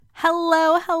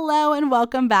Hello, and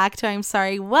welcome back to I'm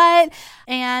Sorry What?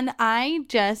 And I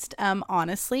just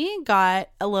honestly got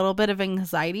a little bit of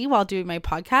anxiety while doing my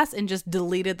podcast and just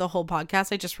deleted the whole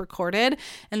podcast I just recorded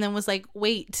and then was like,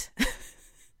 wait,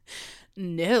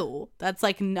 no, that's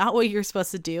like not what you're supposed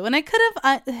to do. And I could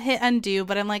have hit undo,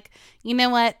 but I'm like, you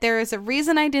know what? There is a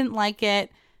reason I didn't like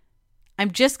it. I'm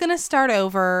just going to start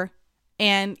over.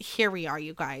 And here we are,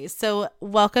 you guys. So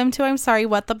welcome to I'm Sorry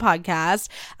What, the podcast.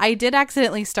 I did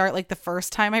accidentally start, like the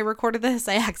first time I recorded this,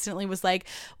 I accidentally was like,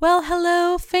 well,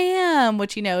 hello fam,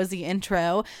 which you know is the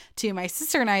intro to my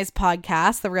sister and I's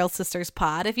podcast, The Real Sisters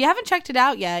Pod. If you haven't checked it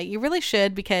out yet, you really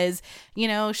should because, you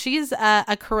know, she's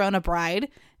a Corona bride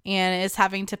and is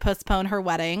having to postpone her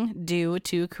wedding due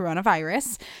to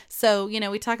coronavirus. So, you know,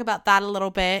 we talk about that a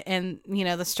little bit and, you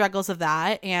know, the struggles of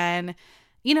that. And,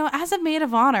 you know, as a maid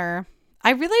of honor,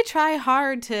 I really try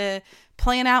hard to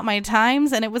plan out my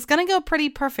times, and it was going to go pretty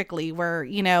perfectly where,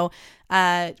 you know,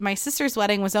 my sister's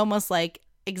wedding was almost like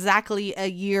exactly a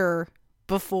year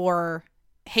before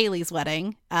Haley's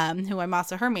wedding, who I'm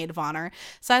also her maid of honor.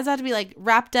 So I was about to be like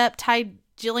wrapped up, tied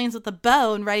Jillian's with a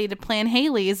bow and ready to plan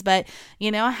Haley's, but you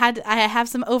know, I have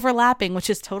some overlapping, which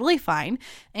is totally fine.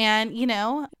 And you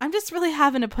know, I'm just really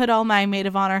having to put all my maid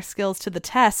of honor skills to the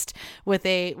test with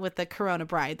the Corona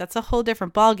bride. That's a whole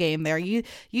different ball game there. You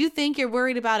think you're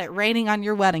worried about it raining on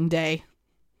your wedding day?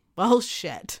 Well,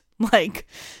 shit. Like,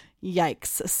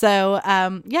 yikes. So,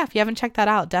 yeah, if you haven't checked that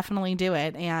out, definitely do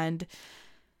it. And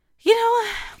you know,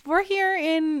 we're here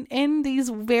in these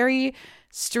very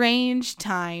strange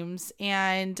times,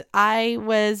 and I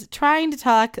was trying to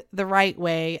talk the right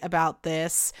way about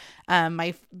this,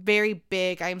 my very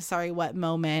big I'm sorry what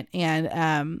moment, and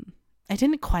I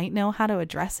didn't quite know how to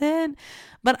address it,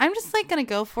 but I'm just like gonna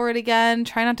go for it again,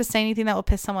 try not to say anything that will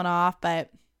piss someone off, but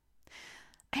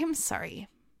I'm sorry.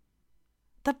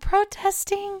 The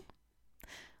protesting,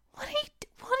 what are you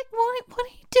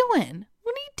doing?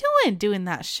 What are you doing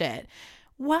that shit?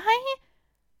 Why?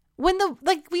 When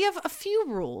we have a few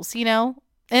rules, you know,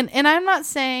 and I'm not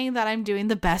saying that I'm doing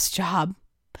the best job.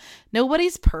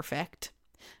 Nobody's perfect.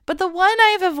 But the one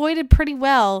I've avoided pretty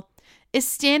well is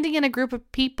standing in a group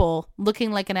of people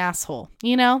looking like an asshole,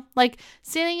 you know, like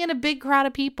standing in a big crowd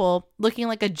of people looking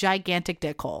like a gigantic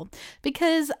dickhole.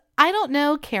 Because I don't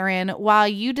know, Karen, why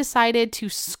you decided to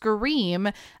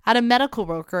scream at a medical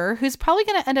worker who's probably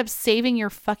going to end up saving your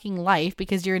fucking life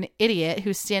because you're an idiot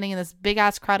who's standing in this big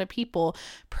ass crowd of people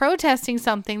protesting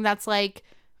something that's like,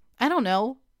 I don't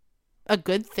know, a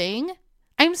good thing.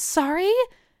 I'm sorry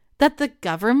that the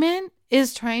government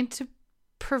is trying to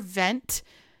prevent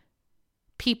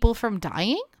people from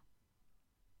dying.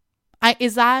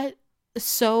 Is that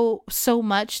so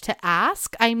much to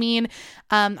ask? I mean,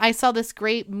 I saw this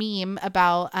great meme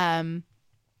about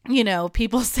you know,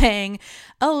 people saying,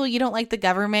 oh, you don't like the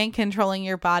government controlling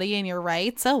your body and your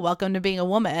rights, oh, welcome to being a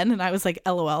woman. And I was like,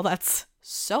 LOL, that's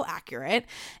so accurate.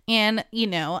 And you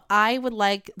know, I would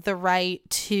like the right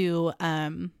to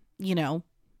you know,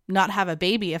 not have a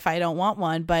baby if I don't want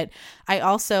one. But I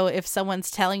also, if someone's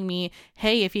telling me,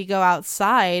 hey, if you go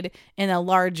outside in a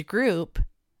large group,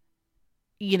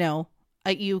 you know,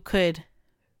 you could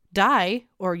die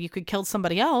or you could kill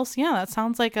somebody else. Yeah, that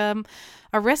sounds like a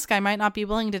risk I might not be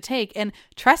willing to take. And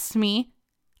trust me,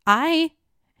 I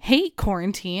hate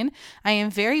quarantine. I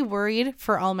am very worried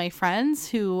for all my friends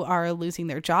who are losing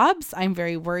their jobs. I'm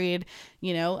very worried,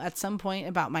 you know, at some point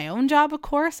about my own job, of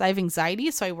course. I have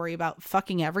anxiety, so I worry about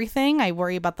fucking everything. I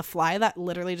worry about the fly that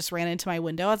literally just ran into my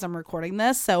window as I'm recording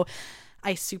this. So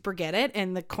I super get it.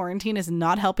 And the quarantine is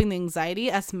not helping the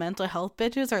anxiety. Us mental health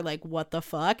bitches are like, what the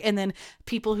fuck? And then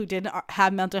people who didn't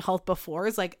have mental health before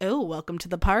is like, oh, welcome to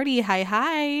the party.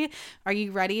 Hi. Are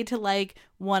you ready to like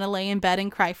want to lay in bed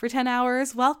and cry for 10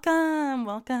 hours? Welcome.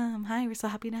 Hi, we're so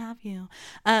happy to have you.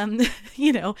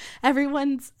 You know,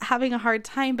 everyone's having a hard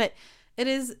time, but it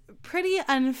is pretty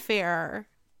unfair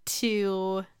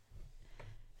to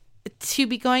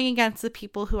be going against the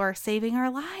people who are saving our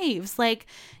lives. Like,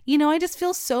 you know, I just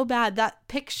feel so bad. That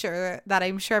picture that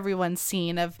I'm sure everyone's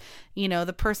seen of, you know,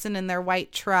 the person in their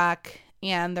white truck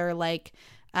and they're like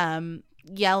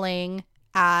yelling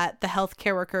at the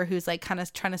healthcare worker who's like kind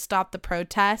of trying to stop the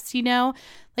protests, you know,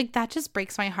 like that just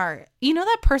breaks my heart. You know,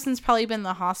 that person's probably been in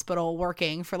the hospital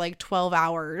working for like 12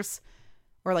 hours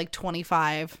or like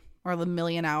 25 or the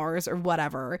million hours or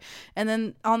whatever. And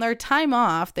then on their time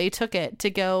off, they took it to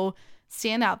go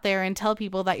stand out there and tell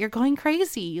people that you're going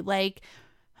crazy. Like,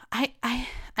 I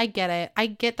get it. I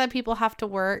get that people have to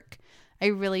work. I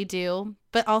really do.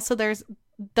 But also there's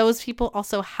those people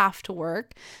also have to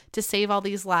work to save all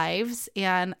these lives.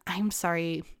 And I'm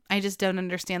sorry, I just don't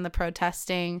understand the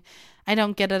protesting. I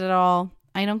don't get it at all.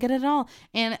 I don't get it at all.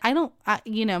 And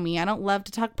you know me, I don't love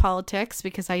to talk politics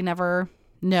because I never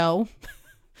know.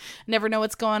 Never know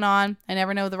what's going on. I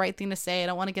never know the right thing to say. I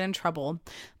don't want to get in trouble.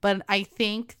 But I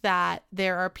think that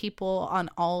there are people on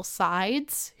all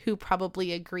sides who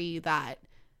probably agree that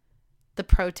the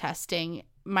protesting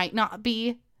might not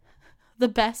be the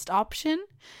best option.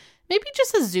 Maybe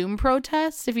just a Zoom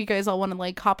protest if you guys all want to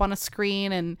like hop on a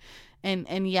screen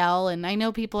and yell. And I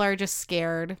know people are just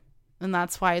scared and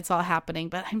that's why it's all happening.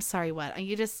 But I'm sorry, what?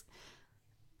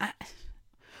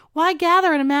 Why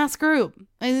gather in a mass group?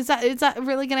 Is that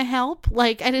really going to help?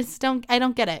 Like, I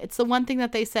don't get it. It's the one thing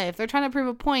that they say. If they're trying to prove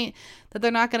a point that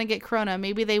they're not going to get corona,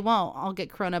 maybe they won't all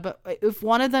get corona. But if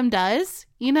one of them does,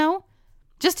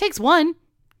 just takes one.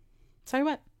 Sorry,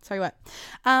 what?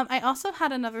 I also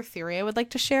had another theory I would like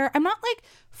to share. I'm not like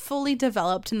fully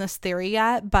developed in this theory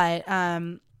yet, but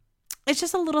it's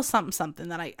just a little something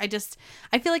that I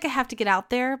feel like I have to get out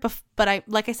there. But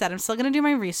like I said, I'm still going to do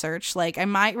my research. Like I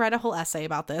might write a whole essay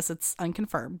about this. It's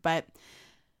unconfirmed. But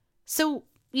so,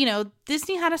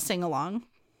 Disney had a sing along.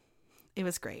 It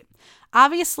was great.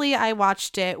 Obviously, I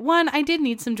watched it. One, I did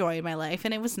need some joy in my life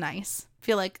and it was nice.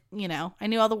 Feel like, I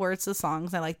knew all the words to the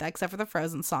songs. I like that, except for the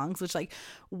Frozen songs, which like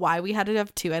why we had to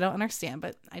have two, I don't understand,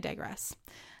 but I digress.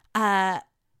 I'm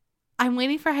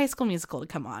waiting for High School Musical to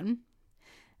come on.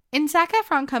 And Zac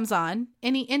Efron comes on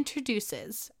and he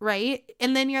introduces, right?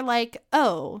 And then you're like,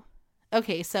 oh,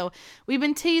 okay, so we've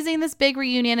been teasing this big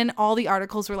reunion and all the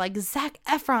articles were like, Zac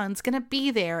Efron's going to be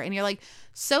there. And you're like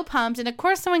so pumped. And of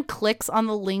course, someone clicks on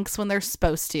the links when they're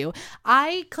supposed to.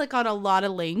 I click on a lot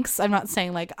of links. I'm not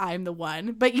saying like I'm the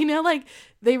one, but like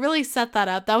they really set that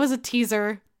up. That was a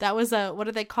teaser. That was what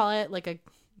do they call it? Like a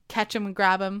catch 'em and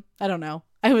grab 'em. I don't know.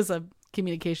 I was a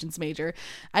communications major.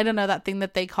 I don't know that thing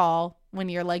that they call when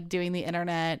you're like doing the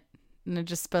internet and they're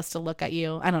just supposed to look at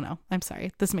you. I don't know. I'm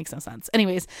sorry. This makes no sense.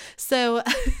 Anyways, so,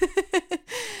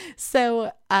 Zac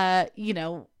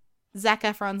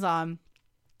Efron's on.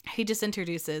 He just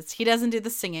introduces. He doesn't do the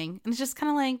singing. And it's just kind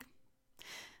of like,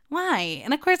 why?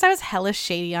 And of course, I was hella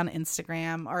shady on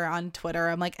Instagram or on Twitter.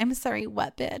 I'm like, I'm sorry,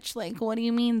 what, bitch? Like, what do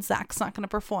you mean Zach's not going to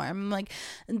perform? I'm like,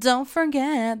 don't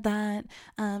forget that,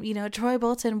 Troy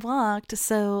Bolton walked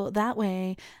so that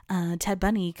way Ted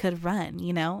Bundy could run,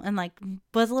 and like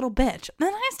was a little bitch. And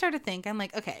then I started to think, I'm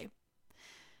like, okay,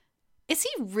 is he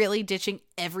really ditching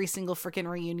every single freaking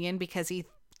reunion because he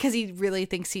really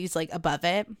thinks he's like above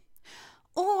it?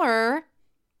 Or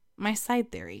my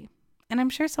side theory, and I'm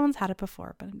sure someone's had it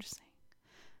before, but I'm just saying,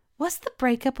 was the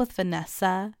breakup with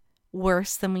Vanessa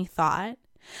worse than we thought?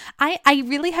 I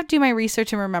really have to do my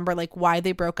research and remember like why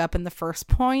they broke up in the first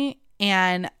point.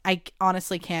 And I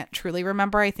honestly can't truly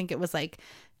remember. I think it was like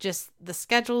just the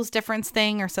schedules difference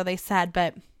thing or so they said.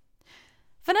 But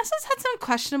Vanessa's had some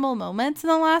questionable moments in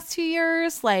the last 2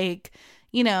 years. Like,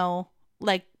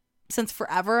 like since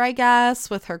forever, I guess,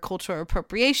 with her cultural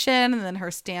appropriation and then her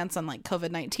stance on like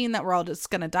COVID-19 that we're all just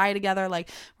going to die together. Like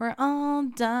we're all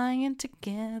dying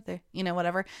together,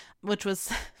 whatever, which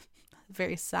was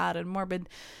very sad and morbid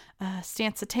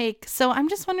stance to take. So I'm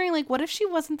just wondering, like, what if she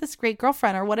wasn't this great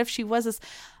girlfriend, or what if she was this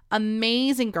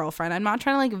amazing girlfriend? I'm not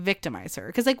trying to like victimize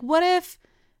her. Cause like, what if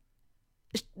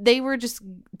they were just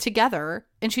together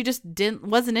and she just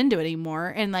wasn't into it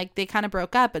anymore. And like, they kind of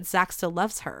broke up, but Zach still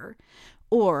loves her.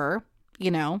 Or,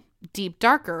 deep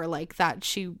darker, like that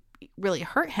she really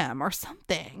hurt him or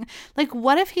something. Like,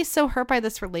 what if he's so hurt by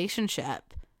this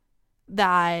relationship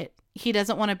that he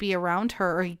doesn't want to be around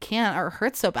her, or he can't, or it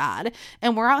hurts so bad?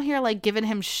 And we're out here like giving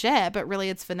him shit, but really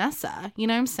it's Vanessa. You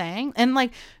know what I'm saying? And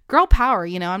like girl power,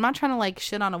 I'm not trying to like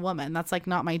shit on a woman. That's like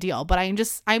not my deal. But I'm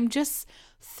just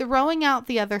throwing out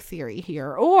the other theory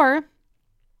here. Or,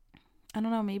 I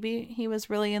don't know, maybe he was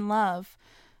really in love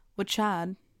with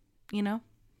Chad.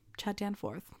 Chad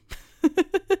Danforth. I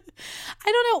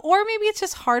don't know. Or maybe it's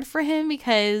just hard for him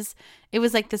because it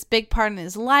was like this big part in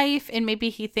his life. And maybe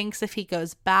he thinks if he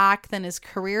goes back, then his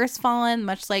career's fallen.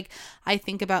 Much like I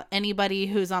think about anybody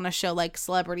who's on a show like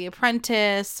Celebrity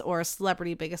Apprentice or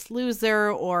Celebrity Biggest Loser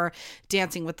or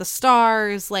Dancing with the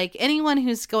Stars. Like anyone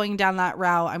who's going down that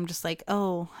route, I'm just like,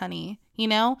 oh, honey,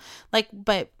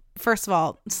 but first of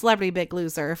all, Celebrity Big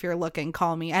Loser, if you're looking,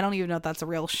 call me. I don't even know if that's a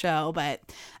real show, but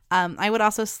I would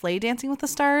also slay Dancing with the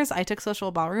Stars. I took social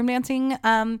ballroom dancing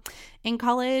in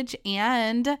college,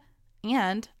 and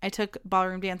And I took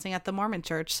ballroom dancing at the Mormon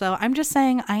church. So I'm just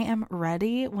saying I am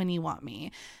ready when you want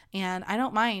me. And I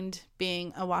don't mind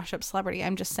being a wash-up celebrity.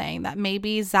 I'm just saying that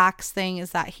maybe Zach's thing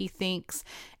is that he thinks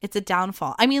it's a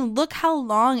downfall. I mean, look how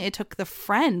long it took the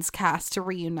Friends cast to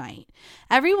reunite.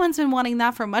 Everyone's been wanting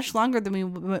that for much longer than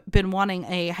we've been wanting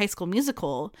a High School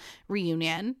Musical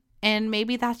reunion. And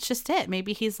maybe that's just it.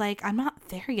 Maybe he's like, I'm not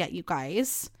there yet, you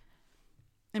guys.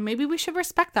 And maybe we should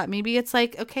respect that. Maybe it's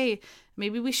like, okay,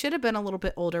 maybe we should have been a little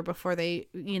bit older before they,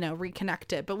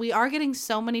 reconnected. But we are getting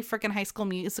so many freaking High School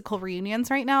Musical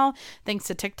reunions right now, thanks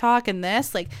to TikTok and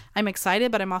this. Like, I'm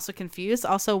excited, but I'm also confused.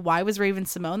 Also, why was Raven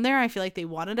Simone there? I feel like they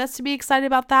wanted us to be excited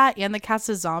about that. And the cast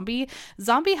of Zombie.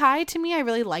 Zombie High, to me, I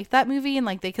really liked that movie. And,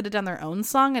 like, they could have done their own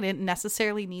song. I didn't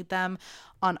necessarily need them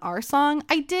on our song.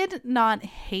 I did not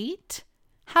hate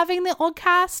having the old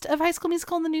cast of High School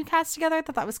Musical and the new cast together. I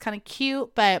thought that was kind of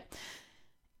cute, but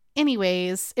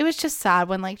anyways, it was just sad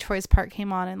when like Troy's Part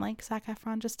came on and like Zac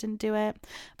Efron just didn't do it.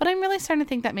 But I'm really starting to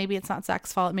think that maybe it's not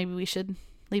Zach's fault. Maybe we should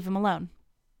leave him alone.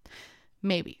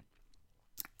 Maybe.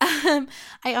 I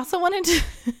also wanted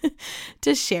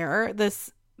to share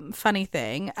this funny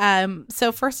thing.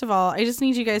 So first of all, I just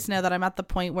need you guys to know that I'm at the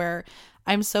point where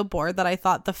I'm so bored that I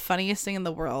thought the funniest thing in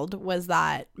the world was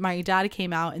that my dad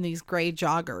came out in these gray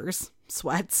joggers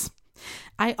sweats.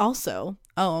 I also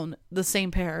own the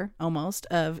same pair almost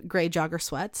of gray jogger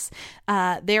sweats.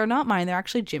 They are not mine. They're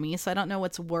actually Jimmy's. So I don't know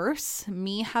what's worse,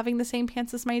 me having the same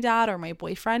pants as my dad or my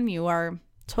boyfriend. You are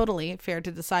totally fair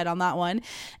to decide on that one.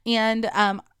 And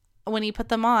when he put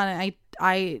them on,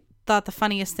 I thought the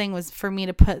funniest thing was for me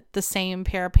to put the same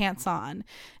pair of pants on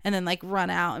and then like run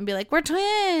out and be like, we're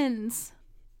twins.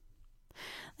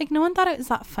 Like, no one thought it was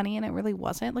that funny, and it really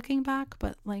wasn't looking back,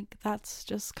 but like that's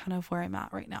just kind of where I'm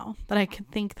at right now, that I could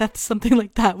think that something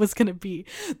like that was going to be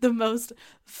the most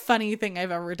funny thing I've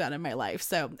ever done in my life.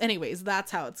 So anyways,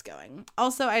 that's how it's going.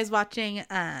 Also, I was watching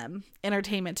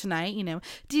Entertainment Tonight,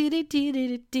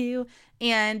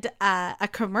 and a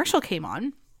commercial came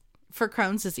on for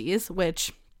Crohn's disease,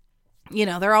 which,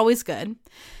 they're always good.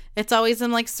 It's always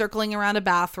them like circling around a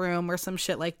bathroom or some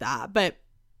shit like that. But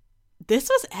this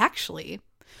was actually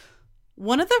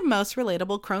one of the most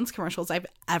relatable Crohn's commercials I've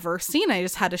ever seen. I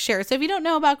just had to share. So if you don't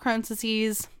know about Crohn's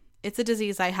disease, it's a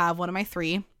disease I have, one of my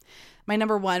three. My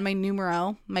number one, my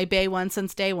numero, my bay one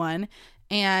since day one.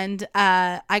 And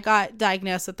I got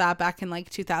diagnosed with that back in like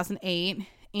 2008.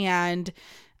 And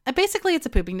basically it's a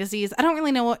pooping disease. I don't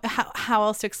really know how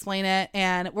else to explain it.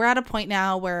 And we're at a point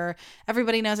now where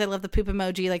everybody knows I love the poop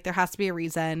emoji. Like, there has to be a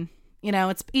reason.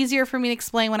 It's easier for me to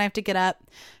explain when I have to get up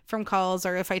from calls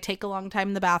or if I take a long time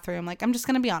in the bathroom. Like, I'm just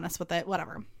going to be honest with it.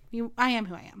 Whatever. I am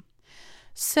who I am.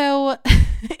 So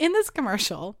in this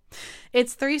commercial,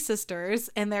 it's three sisters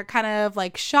and they're kind of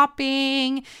like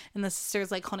shopping, and the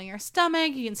sister's like holding her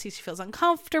stomach. You can see she feels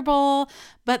uncomfortable,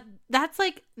 but that's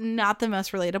like not the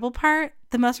most relatable part.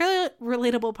 The most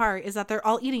relatable part is that they're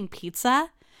all eating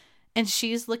pizza and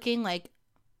she's looking like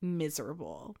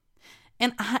miserable.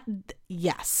 And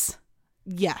yes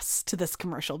to this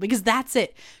commercial, because that's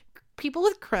it. People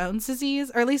with Crohn's disease,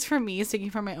 or at least for me,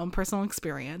 speaking from my own personal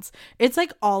experience, it's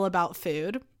like all about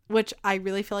food, which I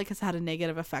really feel like has had a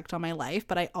negative effect on my life.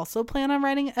 But I also plan on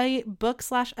writing a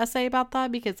book/essay about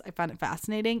that because I find it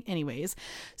fascinating. Anyways,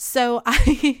 so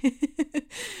I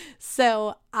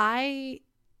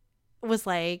was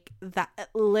like, that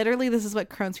literally this is what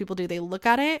Crohn's people do. They look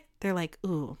at it, they're like,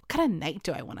 ooh, what kind of night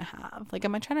do I want to have? Like,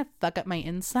 am I trying to fuck up my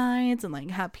insides and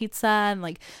like have pizza and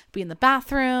like be in the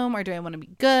bathroom, or do I want to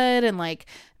be good and like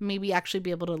maybe actually be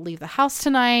able to leave the house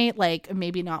tonight? Like,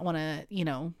 maybe not want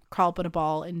to, crawl up in a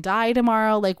ball and die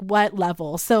tomorrow. Like, what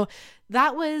level? So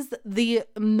that was the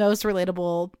most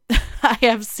relatable I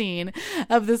have seen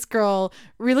of this girl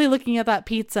really looking at that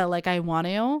pizza like, I want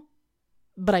to,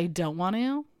 but I don't want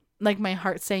to. Like, my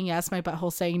heart saying yes, my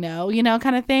butthole saying no,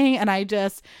 kind of thing. And I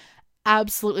just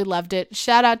absolutely loved it.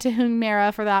 Shout out to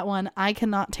Humira for that one. I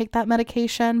cannot take that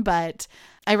medication, but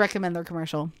I recommend their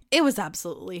commercial. It was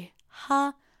absolutely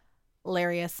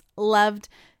hilarious. Loved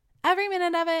every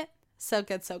minute of it. So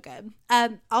good, so good.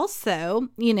 Also,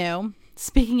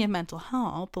 speaking of mental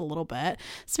health a little bit,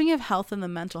 speaking of health and the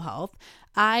mental health,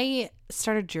 I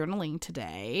started journaling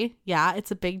today. Yeah, it's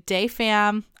a big day,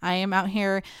 fam. I am out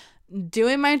here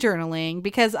doing my journaling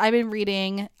because I've been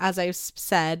reading, as I've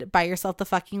said, Buy Yourself the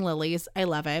Fucking Lilies. I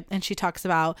love it. And she talks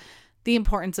about the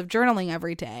importance of journaling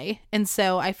every day. And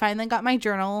so I finally got my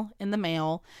journal in the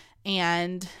mail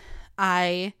and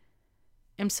I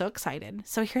am so excited.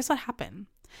 So here's what happened.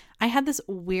 I had this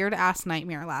weird ass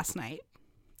nightmare last night.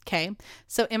 Okay.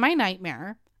 So in my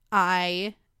nightmare,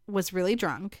 I was really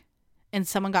drunk and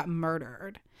someone got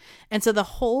murdered. And so the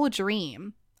whole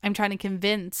dream, I'm trying to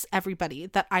convince everybody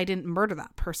that I didn't murder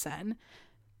that person.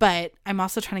 But I'm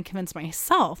also trying to convince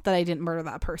myself that I didn't murder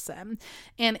that person.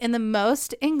 And in the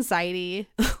most anxiety,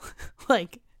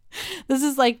 like, this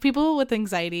is like people with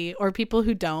anxiety or people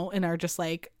who don't and are just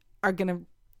like, are going to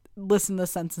listen to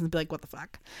this sentence and be like, what the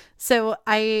fuck? So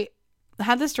I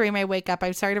had this dream. I wake up,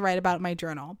 I started to write about it in my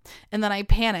journal, and then I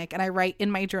panic and I write in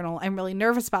my journal, I'm really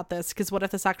nervous about this because what if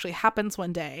this actually happens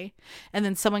one day? And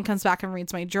then someone comes back and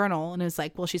reads my journal and is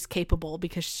like, well, she's capable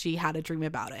because she had a dream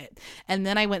about it. And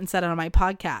then I went and said it on my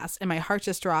podcast and my heart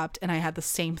just dropped and I had the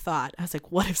same thought. I was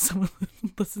like, what if someone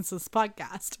listens to this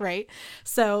podcast? Right?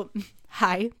 So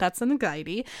hi, that's an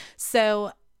anxiety.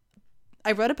 So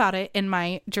I wrote about it in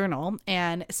my journal.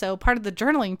 And so part of the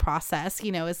journaling process,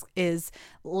 you know, is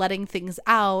letting things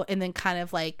out and then kind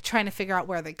of like trying to figure out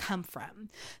where they come from.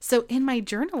 So in my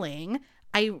journaling,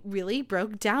 I really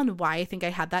broke down why I think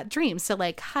I had that dream. So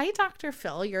like, hi, Dr.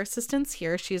 Phil, your assistant's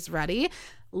here. She's ready.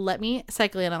 Let me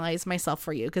psychoanalyze myself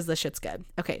for you because this shit's good.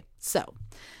 Okay. So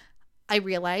I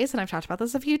realized, and I've talked about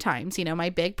this a few times, you know, my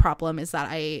big problem is that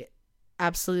I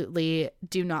absolutely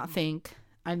do not think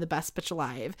I'm the best bitch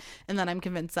alive. And then I'm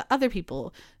convinced that other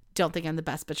people don't think I'm the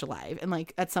best bitch alive. And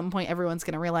like at some point, everyone's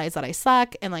going to realize that I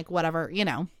suck and like whatever, you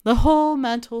know, the whole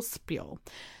mental spiel.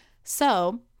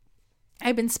 So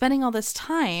I've been spending all this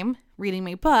time reading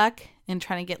my book and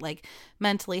trying to get like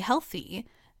mentally healthy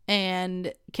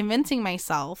and convincing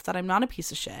myself that I'm not a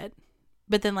piece of shit.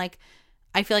 But then like,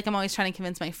 I feel like I'm always trying to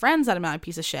convince my friends that I'm not a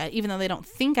piece of shit, even though they don't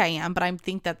think I am, but I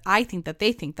think that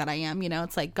they think that I am, you know,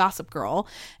 it's like Gossip Girl.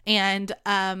 And,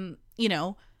 you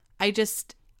know, I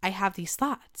have these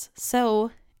thoughts.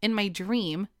 So in my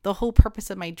dream, the whole purpose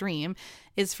of my dream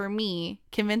is for me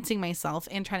convincing myself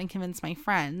and trying to convince my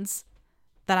friends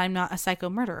that I'm not a psycho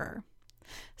murderer.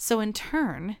 So in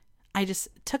turn, I just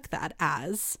took that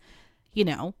as, you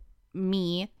know,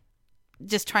 me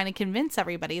just trying to convince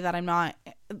everybody that I'm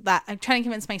trying to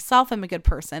convince myself I'm a good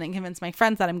person and convince my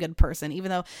friends that I'm a good person, even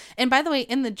though, and by the way,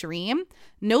 in the dream,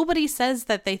 nobody says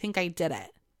that they think I did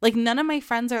it. Like none of my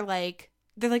friends are like,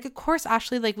 they're like, of course,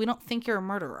 Ashley, like we don't think you're a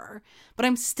murderer, but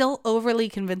I'm still overly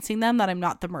convincing them that I'm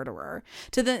not the murderer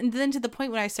to the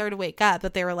point when I started to wake up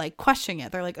that they were like questioning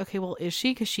it. They're like, okay, well, is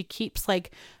she? Cause she keeps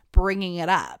like bringing it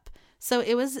up. So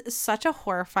it was such a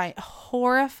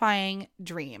horrifying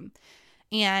dream.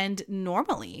 And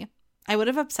normally I would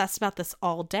have obsessed about this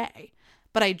all day,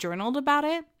 but I journaled about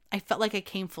it. I felt like I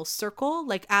came full circle.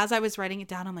 Like as I was writing it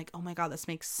down, I'm like, oh my God, this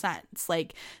makes sense.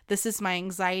 Like this is my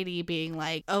anxiety being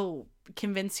like, oh,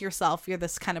 convince yourself you're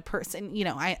this kind of person. You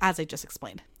know, as I just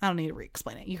explained, I don't need to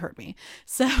re-explain it. You heard me.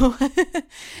 So,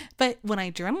 but when I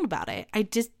journaled about it, I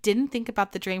just didn't think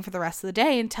about the dream for the rest of the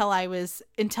day until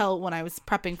when I was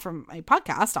prepping for my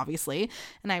podcast, obviously.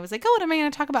 And I was like, oh, what am I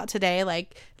going to talk about today?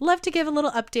 Like, love to give a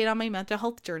little update on my mental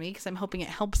health journey because I'm hoping it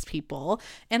helps people.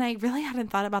 And I really hadn't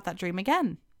thought about that dream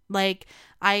again. Like,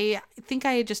 I think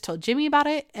I had just told Jimmy about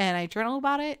it and I journaled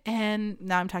about it. And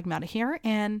now I'm talking about it here.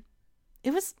 And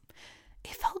it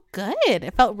felt good.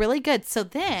 It felt really good. So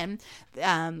then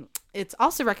it's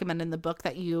also recommended in the book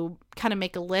that you kind of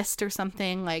make a list or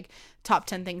something like top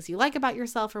 10 things you like about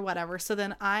yourself or whatever. So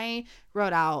then I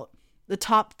wrote out the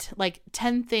top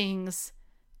 10 things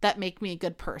that make me a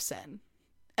good person.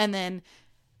 And then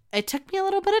it took me a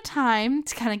little bit of time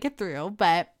to kind of get through,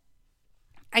 but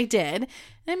I did. And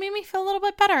it made me feel a little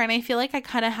bit better. And I feel like I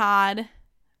kind of had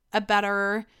a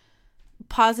better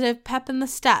positive pep in the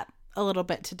step a little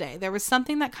bit today. There was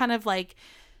something that kind of like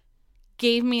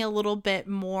gave me a little bit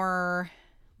more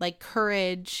like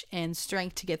courage and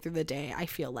strength to get through the day, I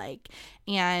feel like.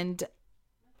 And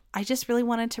I just really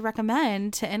wanted to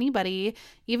recommend to anybody,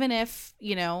 even if,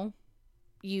 you know,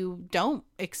 you don't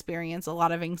experience a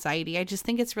lot of anxiety, I just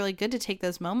think it's really good to take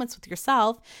those moments with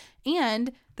yourself.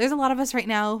 And there's a lot of us right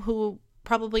now who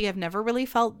probably have never really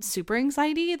felt super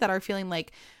anxiety that are feeling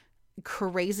like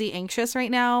crazy anxious right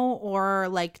now or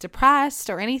like depressed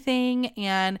or anything.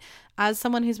 And as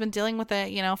someone who's been dealing with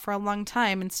it, you know, for a long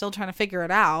time and still trying to figure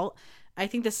it out, I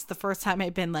think this is the first time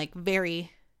I've been like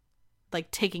very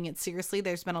like taking it seriously.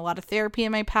 There's been a lot of therapy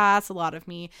in my past, a lot of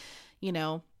me, you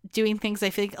know, doing things. I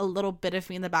feel like a little bit of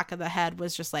me in the back of the head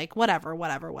was just like,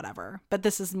 whatever. But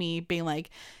this is me being like,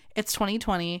 it's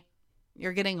 2020.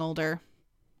 You're getting older,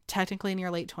 technically in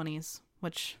your late 20s,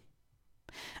 which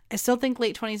I still think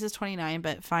late 20s is 29,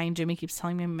 but fine. Jimmy keeps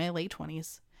telling me I'm in my late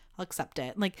 20s. I'll accept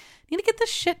it. Like, I need to get this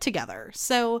shit together.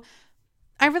 So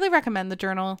I really recommend the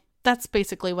journal. That's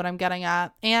basically what I'm getting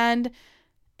at. And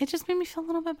it just made me feel a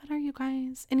little bit better, you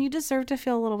guys. And you deserve to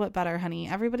feel a little bit better, honey.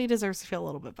 Everybody deserves to feel a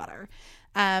little bit better.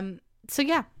 So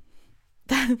yeah,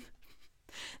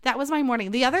 that was my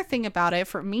morning. The other thing about it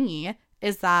for me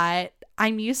is that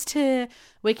I'm used to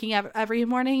waking up every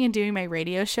morning and doing my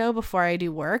radio show before I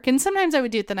do work. And sometimes I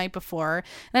would do it the night before.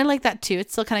 And I like that too.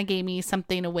 It still kind of gave me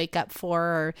something to wake up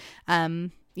for. Or,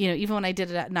 even when I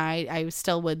did it at night, I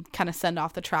still would kind of send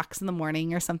off the tracks in the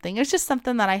morning or something. It was just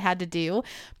something that I had to do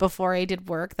before I did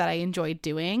work that I enjoyed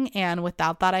doing. And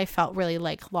without that, I felt really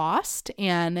like lost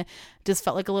and just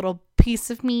felt like a little piece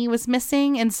of me was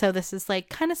missing. And so this is like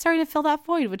kind of starting to fill that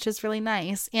void, which is really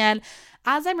nice. And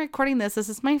as I'm recording this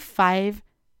is my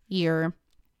 5-year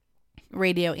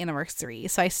radio anniversary.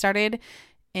 So I started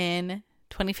in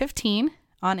 2015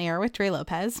 on air with Dre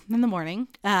Lopez in the morning.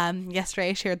 Yesterday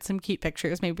I shared some cute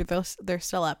pictures. Maybe they're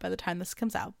still up by the time this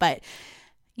comes out. But,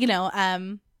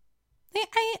 I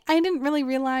didn't really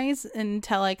realize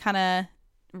until I kind of,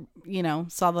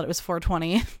 saw that it was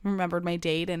 420, remembered my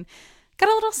date, and got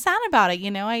a little sad about it.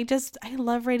 I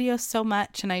love radio so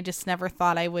much, and I just never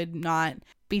thought I would not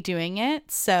be doing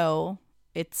it. So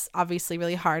it's obviously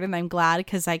really hard, and I'm glad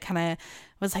because I kind of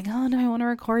was like, oh, do I want to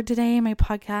record today my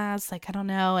podcast? Like, I don't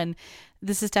know. And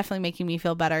this is definitely making me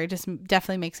feel better. It just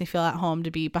definitely makes me feel at home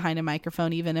to be behind a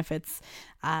microphone, even if it's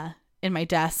in my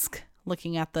desk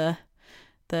looking at the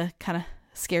kind of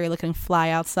scary looking fly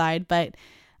outside. But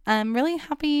I'm really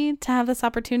happy to have this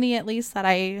opportunity, at least that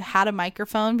I had a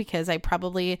microphone, because I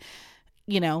probably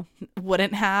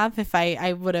wouldn't have if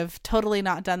I would have totally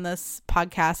not done this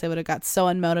podcast. I would have got so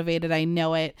unmotivated. I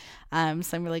know it. So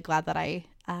I'm really glad that I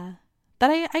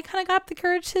kind of got up the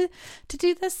courage to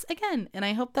do this again. And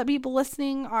I hope that people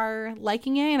listening are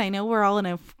liking it. And I know we're all in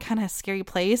a kind of scary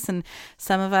place, and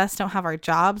some of us don't have our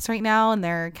jobs right now and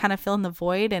they're kind of filling the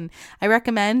void. And I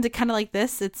recommend kind of like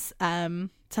this. It's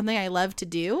something I love to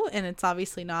do, and it's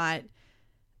obviously not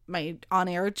my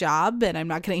on-air job, and I'm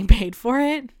not getting paid for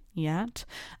it yet.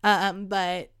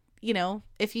 But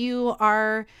if you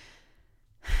are,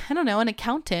 I don't know, an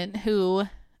accountant who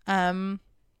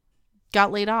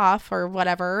got laid off or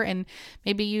whatever, and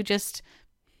maybe you just,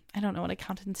 I don't know what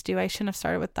accountants do. I shouldn't have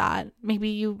started with that. Maybe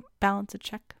you balance a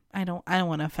check. I don't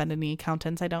want to offend any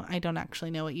accountants. I don't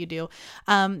actually know what you do.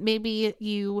 Maybe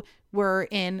you were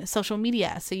in social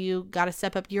media, so you got to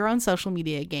step up your own social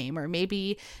media game. Or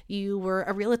maybe you were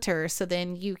a realtor, so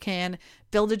then you can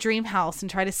build a dream house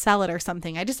and try to sell it or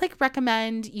something. I just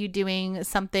recommend you doing a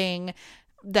part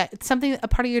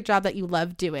of your job that you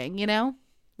love doing,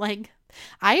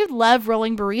 I love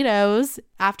rolling burritos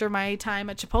after my time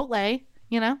at Chipotle,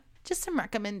 just some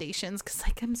recommendations. Cause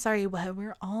I'm sorry,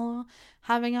 we're all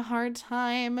having a hard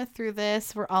time through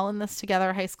this. We're all in this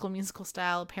together, High School Musical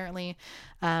style, apparently,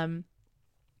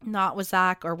 not with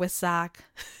Zach or with Zach.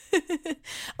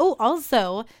 Oh,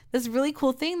 also this really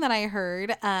cool thing that I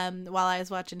heard, while I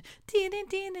was watching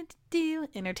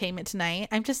Entertainment Tonight.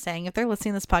 I'm just saying, if they're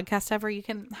listening to this podcast ever, you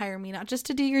can hire me, not just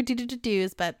to do your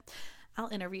do's, but I'll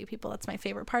interview people. That's my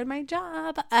favorite part of my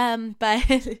job.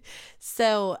 But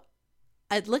so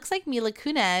it looks like Mila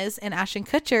Kunis and Ashton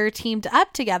Kutcher teamed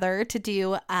up together to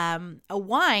do a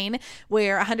wine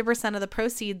where 100% of the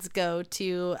proceeds go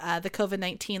to the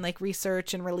COVID-19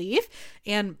 research and relief,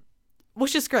 and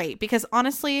which is great because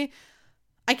honestly,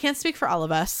 I can't speak for all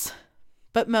of us,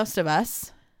 but most of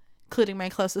us, including my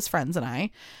closest friends and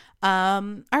I,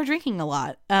 are drinking a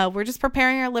lot. We're just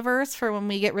preparing our livers for when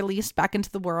we get released back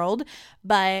into the world.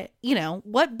 But,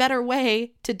 what better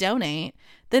way to donate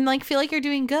than feel like you're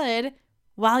doing good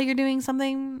while you're doing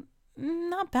something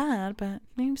not bad, but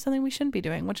maybe something we shouldn't be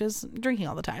doing, which is drinking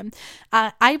all the time.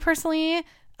 I personally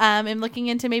am looking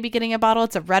into maybe getting a bottle.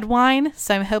 It's a red wine.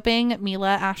 So I'm hoping,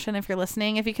 Mila, Ashton, if you're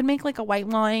listening, if you can make a white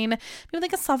wine, maybe a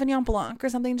Sauvignon Blanc or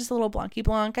something, just a little Blancy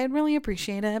Blanc, I'd really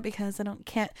appreciate it because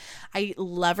I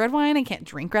love red wine. I can't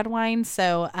drink red wine.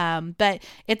 So, but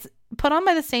it's put on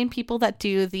by the same people that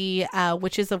do the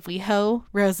Witches of WeHo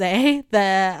Rosé,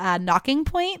 the Knocking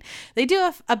Point. They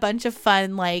do a bunch of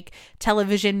fun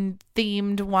television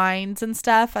themed wines and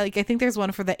stuff. I think there's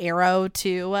one for the Arrow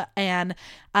too, and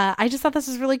I just thought this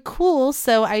was really cool.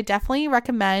 So I definitely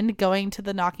recommend going to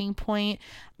the Knocking Point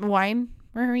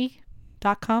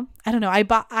winery.com. I don't know.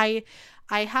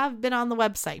 I have been on the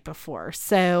website before,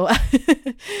 so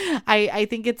I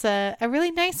think it's a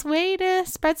really nice way to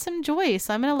spread some joy.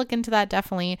 So I'm going to look into that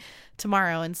definitely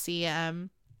tomorrow and see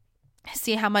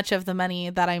how much of the money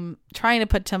that I'm trying to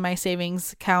put to my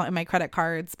savings account and my credit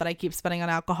cards, but I keep spending on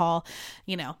alcohol,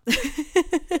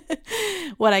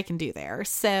 what I can do there.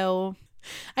 So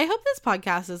I hope this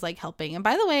podcast is helping. And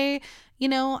by the way,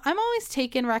 I'm always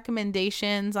taking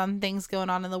recommendations on things going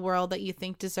on in the world that you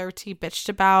think deserve to be bitched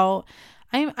about.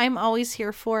 I'm always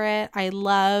here for it. I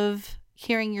love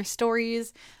hearing your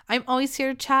stories. I'm always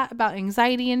here to chat about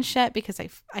anxiety and shit because I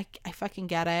fucking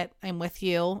get it. I'm with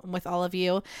you. I'm with all of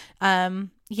you.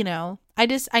 You know,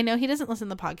 I know he doesn't listen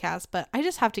to the podcast, but I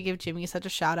just have to give Jimmy such a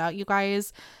shout out. You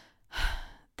guys,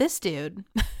 this dude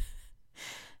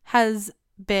has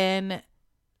been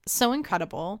so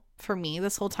incredible for me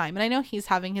this whole time. And I know he's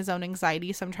having his own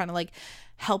anxiety, so I'm trying to like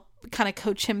help kind of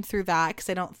coach him through that, because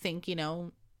I don't think, you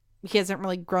know, he hasn't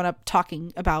really grown up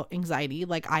talking about anxiety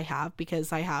like I have,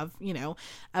 because I have, you know,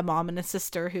 a mom and a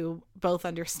sister who both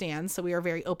understand. So we are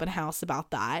very open house about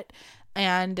that.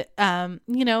 And,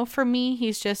 you know, for me,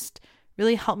 he's just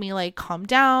really helped me like calm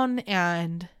down,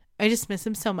 and I just miss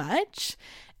him so much.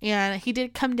 And he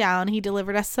did come down, he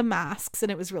delivered us some masks,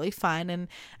 and it was really fun. And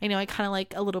I know I kind of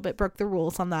like a little bit broke the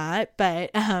rules on that,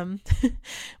 but,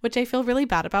 which I feel really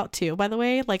bad about too, by the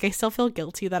way. Like I still feel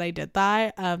guilty that I did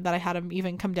that, that I had him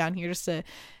even come down here just to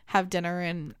have dinner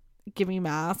and give me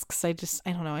masks. I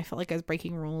don't know. I felt like I was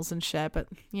breaking rules and shit, but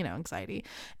you know, anxiety.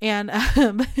 And,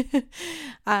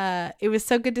 it was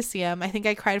so good to see him. I think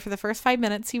I cried for the first 5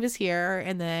 minutes he was here,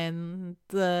 and then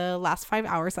the last 5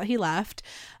 hours that he left,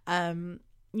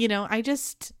 you know, I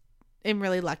just am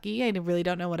really lucky. I really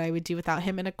don't know what I would do without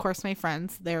him. And of course, my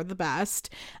friends, they're the best.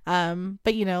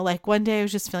 But you know, like one day I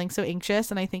was just feeling so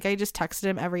anxious, and I think I just texted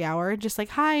him every hour, just like,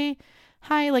 hi.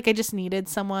 Like I just needed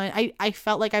someone. I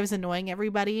felt like I was annoying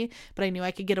everybody, but I knew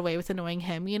I could get away with annoying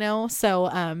him, you know? So,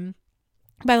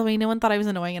 by the way, no one thought I was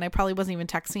annoying, and I probably wasn't even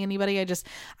texting anybody.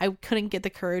 I couldn't get the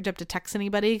courage up to text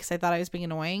anybody because I thought I was being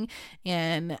annoying.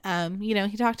 And, you know,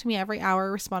 he talked to me every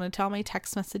hour, responded to all my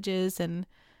text messages, and,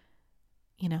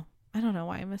 you know, I don't know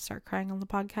why I'm going to start crying on the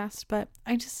podcast, but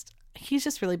he's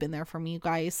just really been there for me, you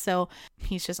guys. So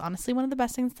he's just honestly one of the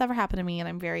best things that's ever happened to me. And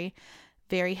I'm very,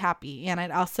 very happy. And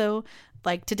I'd also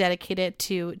like to dedicate it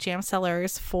to Jam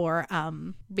Cellars for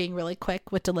being really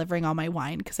quick with delivering all my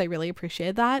wine, because I really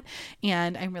appreciated that,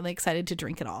 and I'm really excited to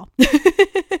drink it all.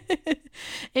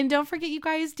 And don't forget, you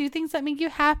guys, do things that make you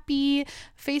happy.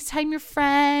 FaceTime your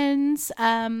friends.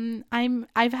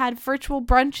 I've had virtual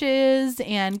brunches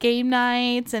and game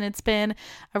nights, and it's been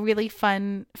a really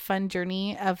fun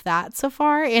journey of that so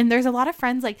far. And there's a lot of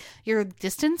friends, like your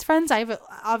distance friends. I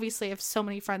have so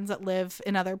many friends that live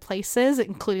in other places,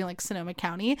 including like Sonoma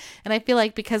County. And I feel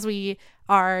like because we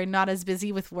are not as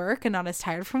busy with work and not as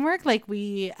tired from work, like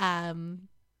we are,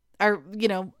 you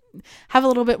know, have a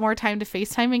little bit more time to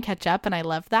FaceTime and catch up. And I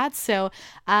love that. So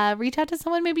reach out to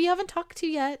someone maybe you haven't talked to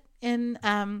yet. And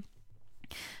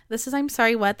this is I'm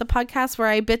Sorry What, the podcast where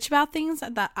I bitch about things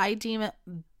that I deem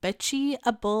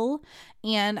bitchy-able,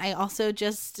 and I also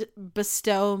just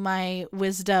bestow my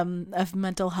wisdom of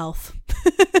mental health.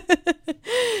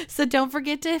 So don't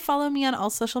forget to follow me on all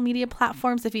social media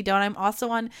platforms. If you don't, I'm also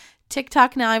on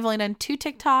TikTok now. I've only done 2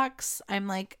 TikToks. I'm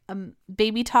like a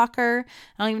baby talker.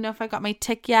 I don't even know if I got my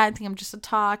tick yet. I think I'm just a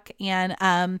talk.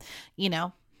 And you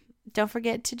know, don't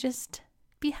forget to just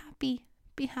be happy.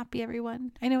 Be happy,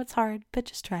 everyone. I know it's hard, but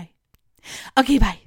just try. Okay, bye.